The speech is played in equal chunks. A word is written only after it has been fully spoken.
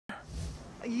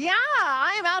Yeah,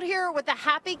 I am out here with the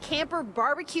Happy Camper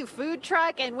Barbecue food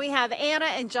truck, and we have Anna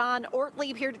and John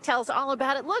Ortlieb here to tell us all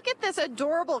about it. Look at this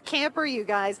adorable camper, you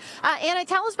guys. Anna,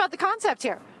 tell us about the concept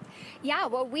here. Yeah,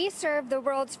 well, we serve the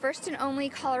world's first and only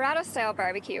Colorado-style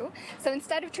barbecue. So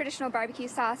instead of traditional barbecue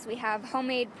sauce, we have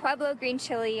homemade Pueblo green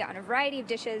chili on a variety of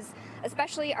dishes,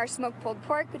 especially our smoked pulled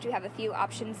pork, which we have a few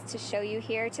options to show you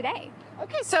here today.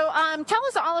 Okay, so tell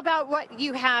us all about what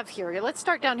you have here. Let's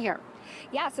start down here.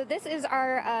 Yeah, so this is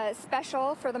our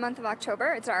special for the month of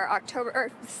October. It's our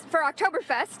for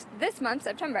Oktoberfest this month,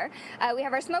 September. We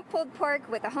have our smoked pulled pork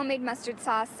with a homemade mustard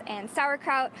sauce and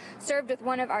sauerkraut, served with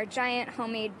one of our giant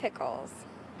homemade pickles.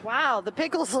 Wow, the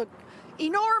pickles look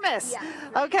enormous.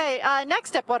 Yeah. Okay,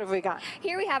 next up, what have we got?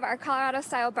 Here we have our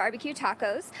Colorado-style barbecue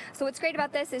tacos. So what's great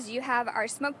about this is you have our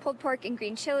smoked pulled pork and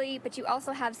green chili, but you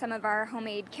also have some of our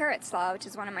homemade carrot slaw, which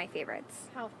is one of my favorites.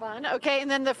 How fun. Okay,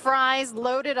 and then the fries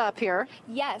loaded up here.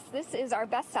 Yes, this is our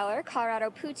bestseller,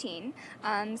 Colorado Poutine.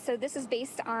 So this is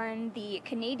based on the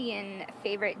Canadian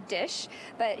favorite dish,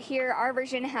 but here our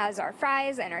version has our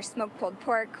fries and our smoked pulled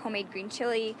pork, homemade green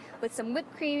chili with some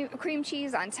whipped cream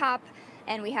cheese on top,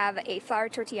 and we have a flour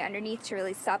tortilla underneath to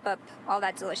really sop up all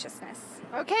that deliciousness.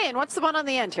 Okay, and what's the one on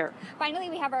the end here? Finally,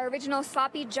 we have our original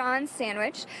Sloppy John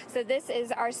sandwich. So this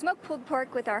is our smoked pulled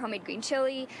pork with our homemade green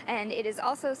chili, and it is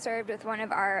also served with one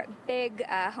of our big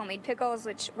homemade pickles,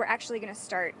 which we're actually going to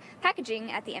start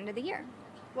packaging at the end of the year.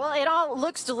 Well, it all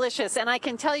looks delicious, and I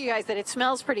can tell you guys that it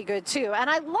smells pretty good too. And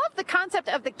I love the concept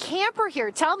of the camper here.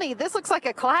 Tell me, this looks like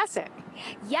a classic.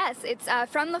 Yes, it's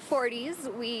from the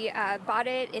 40s. We bought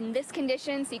it in this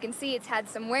condition, so you can see it's had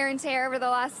some wear and tear over the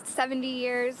last 70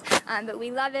 years, but we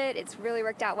love it. It's really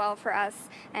worked out well for us,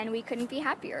 and we couldn't be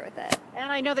happier with it. And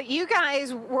I know that you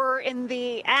guys were in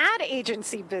the ad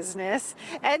agency business,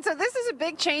 and so this is a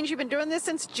big change. You've been doing this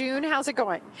since June. How's it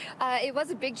going? It was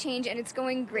a big change, and it's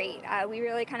going great. We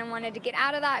really kind of wanted to get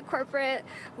out of that corporate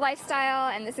lifestyle,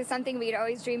 and this is something we'd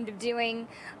always dreamed of doing.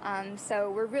 So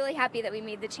we're really happy that we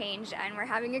made the change, and we're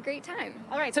having a great time.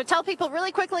 All right, so tell people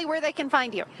really quickly where they can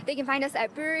find you. They can find us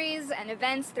at breweries and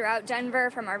events throughout Denver,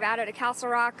 from Arvada to Castle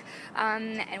Rock,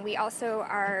 and we also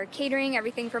are catering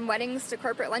everything from weddings to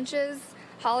corporate lunches.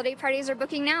 Holiday parties are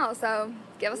booking now, so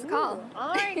give us a call.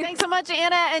 All right, thanks so much,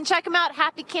 Anna, and check them out,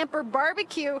 Happy Camper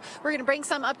Barbecue. We're going to bring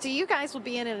some up to you guys. We'll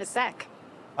be in a sec.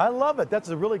 I love it. That's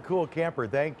a really cool camper.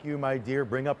 Thank you, my dear.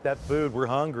 Bring up that food. We're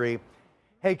hungry.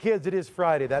 Hey, kids, it is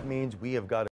Friday. That means we have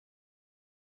got